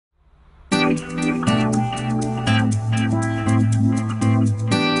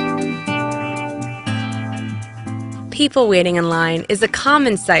People waiting in line is a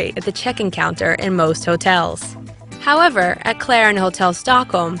common sight at the check-in counter in most hotels. However, at Clarion Hotel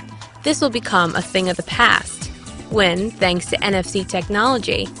Stockholm, this will become a thing of the past, when, thanks to NFC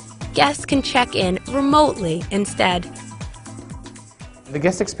technology, guests can check in remotely instead. The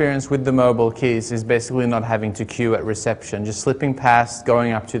guest experience with the mobile keys is basically not having to queue at reception, just slipping past,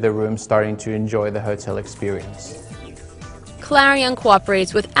 going up to the room, starting to enjoy the hotel experience. Clarion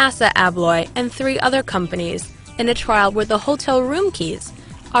cooperates with Assa Abloy and 3 other companies in a trial where the hotel room keys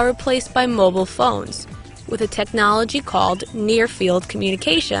are replaced by mobile phones with a technology called near-field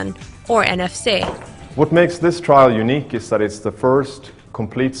communication, or NFC. What makes this trial unique is that it's the first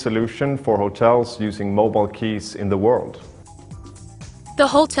complete solution for hotels using mobile keys in the world. The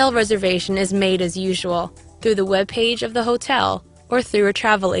hotel reservation is made as usual, through the webpage of the hotel or through a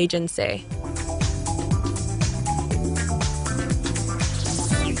travel agency.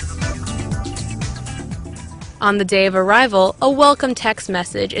 On the day of arrival, a welcome text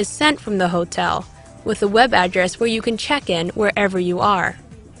message is sent from the hotel with a web address where you can check in wherever you are.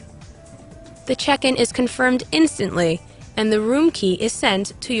 The check-in is confirmed instantly, and the room key is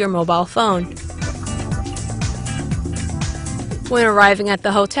sent to your mobile phone. When arriving at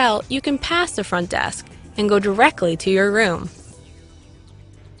the hotel, you can pass the front desk and go directly to your room.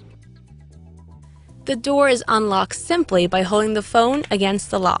 The door is unlocked simply by holding the phone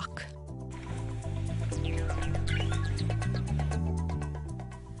against the lock.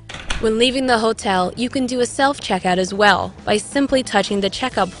 When leaving the hotel, you can do a self-checkout as well by simply touching the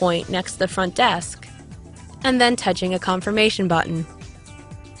checkout point next to the front desk and then touching a confirmation button.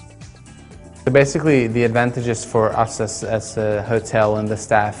 So basically, the advantages for us as a hotel and the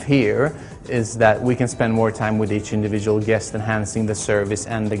staff here is that we can spend more time with each individual guest, enhancing the service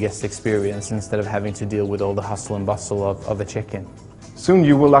and the guest experience instead of having to deal with all the hustle and bustle of a check-in. Soon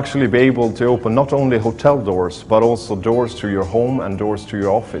you will actually be able to open not only hotel doors, but also doors to your home and doors to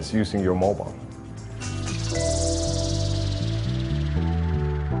your office using your mobile.